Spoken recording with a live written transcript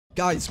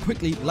Guys,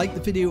 quickly like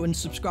the video and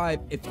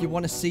subscribe if you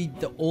want to see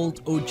the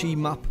old OG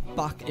map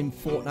back in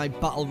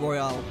Fortnite Battle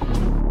Royale.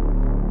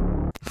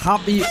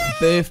 Happy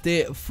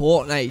birthday,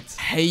 Fortnite.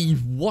 Hey,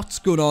 what's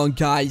going on,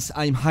 guys?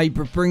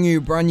 ImHybrid, bringing you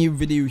a brand new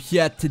video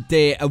here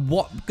today, and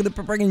what I'm going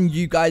to be bringing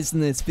you guys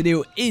in this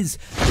video is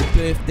the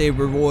birthday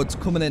rewards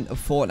coming into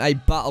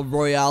Fortnite Battle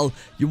Royale.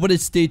 You want to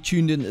stay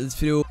tuned into this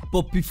video,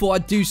 but before I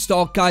do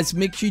start, guys,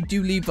 make sure you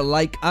do leave a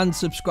like and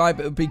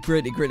subscribe. It would be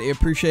greatly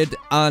appreciated,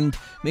 and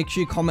make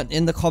sure you comment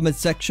in the comment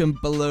section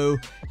below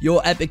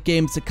your Epic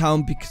Games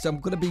account, because I'm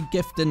going to be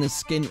gifting a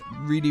skin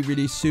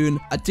really soon.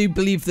 I do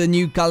believe the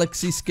new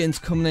Galaxy skins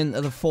coming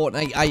into the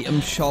Fortnite Item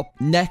Shop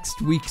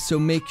next week, so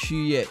make sure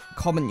you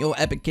comment your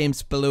Epic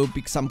Games below,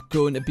 because I'm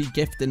going to be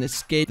gifting a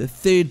skin, the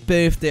 3rd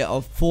birthday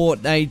of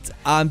Fortnite.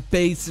 And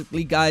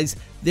basically, guys,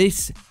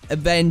 this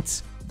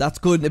event that's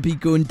going to be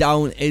going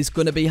down is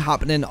going to be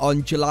happening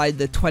on July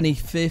the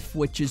 25th,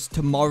 which is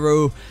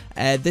tomorrow.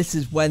 This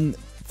is when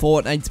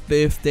Fortnite's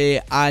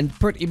birthday, and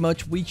pretty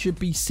much we should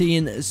be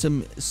seeing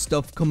some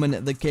stuff coming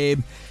at the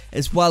game,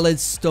 as well as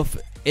stuff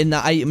in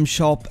the item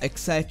shop,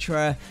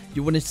 etc.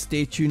 You want to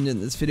stay tuned in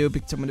this video,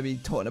 because I'm going to be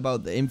talking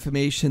about the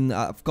information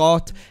that I've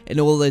got and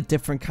all the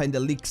different kind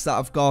of leaks that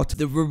I've got.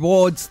 The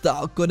rewards that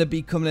are going to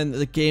be coming into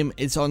the game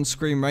is on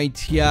screen right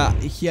here.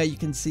 Here you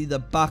can see the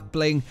back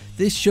bling.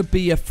 This should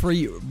be a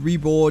free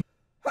reward.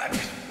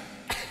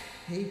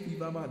 Hey,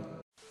 man.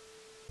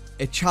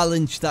 A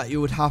challenge that you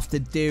would have to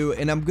do,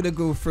 and I'm gonna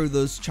go through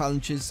those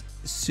challenges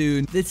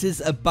soon. This is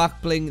a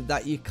back bling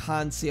that you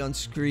can see on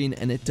screen,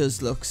 and it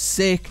does look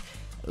sick.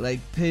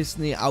 Like,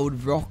 personally, I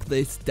would rock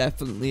this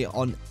definitely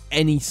on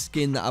any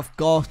skin that I've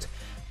got.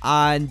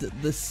 And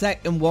the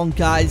second one,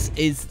 guys,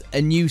 is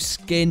a new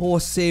skin for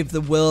Save the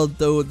World,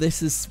 though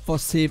this is for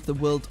Save the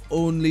World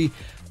only,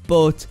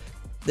 but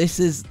this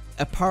is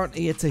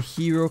apparently it's a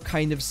hero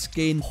kind of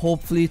skin.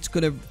 Hopefully it's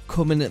gonna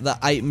come in at the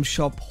item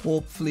shop.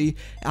 Hopefully,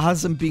 it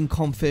hasn't been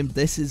confirmed.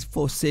 This is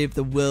for Save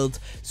the World,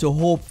 so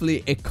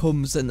hopefully it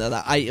comes into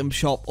the item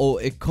shop,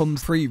 or it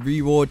comes free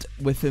reward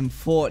within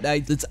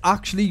Fortnite. There's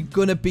actually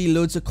gonna be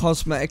loads of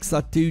cosmetics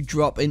that do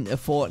drop into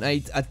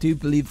Fortnite. I do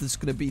believe there's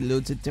gonna be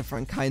loads of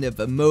different kind of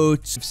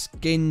emotes,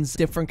 skins,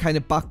 different kind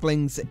of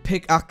backblings,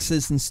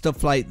 pickaxes and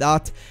stuff like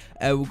that.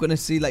 We're gonna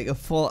see like a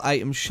full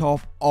item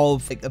shop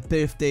of like a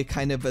birthday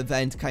kind of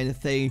event kind of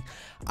thing,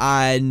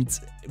 and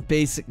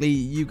basically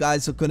you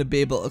guys are gonna be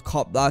able to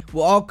cop that.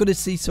 We are gonna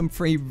see some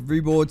free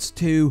rewards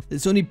too.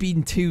 There's only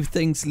been 2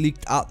 things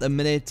leaked at the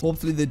minute.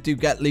 Hopefully they do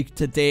get leaked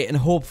today, and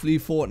hopefully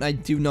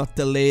Fortnite do not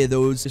delay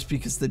those, just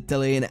because they're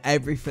delaying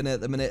everything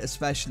at the minute,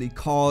 especially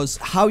cars.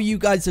 How you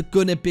guys are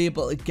gonna be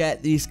able to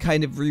get these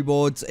kind of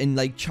rewards and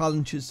like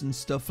challenges and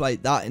stuff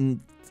like that, and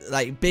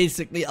like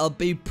basically it'll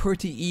be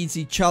pretty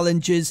easy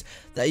challenges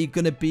that you're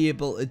gonna be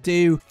able to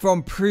do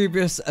from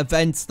previous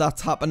events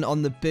that's happened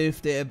on the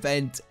birthday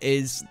event,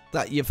 is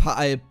that you've had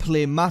to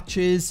play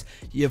matches,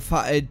 you've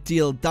had to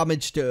deal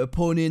damage to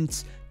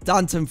opponents,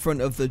 dance in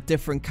front of the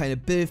different kind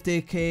of birthday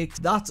cakes.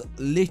 That's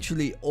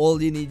literally all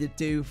you need to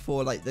do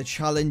for like the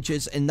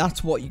challenges, and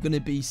that's what you're gonna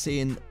be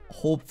seeing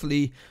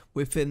hopefully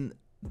within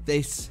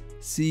this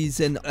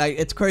season. Like,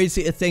 it's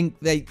crazy to think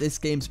like this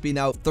game's been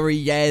out 3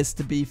 years,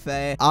 to be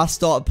fair. I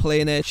started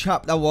playing it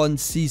chapter 1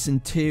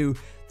 season 2,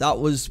 that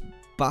was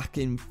back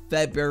in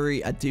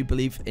February, I do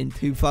believe, in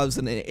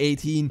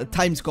 2018. The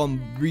time's gone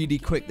really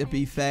quick, to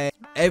be fair.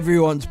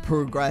 Everyone's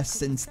progressed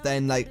since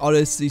then. Like,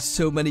 honestly,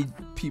 so many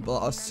people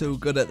are so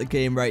good at the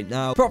game right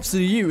now. Props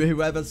to you,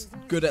 whoever's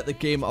good at the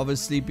game,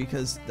 obviously,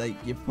 because like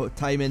you've put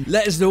time in.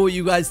 Let us know what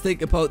you guys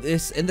think about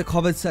this in the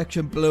comment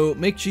section below.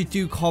 Make sure you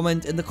do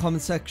comment in the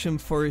comment section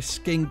for a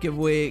skin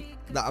giveaway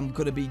that I'm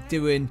gonna be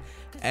doing.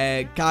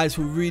 Guys,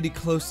 we're really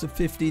close to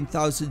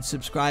 15,000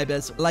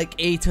 subscribers, like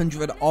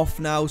 800 off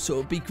now, so it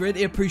would be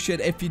greatly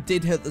appreciated if you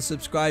did hit the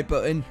subscribe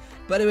button.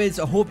 But anyways,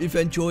 I hope you've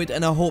enjoyed,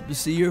 and I hope to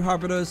see you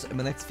hybriders in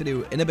my next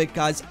video in a bit,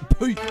 guys.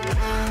 Peace.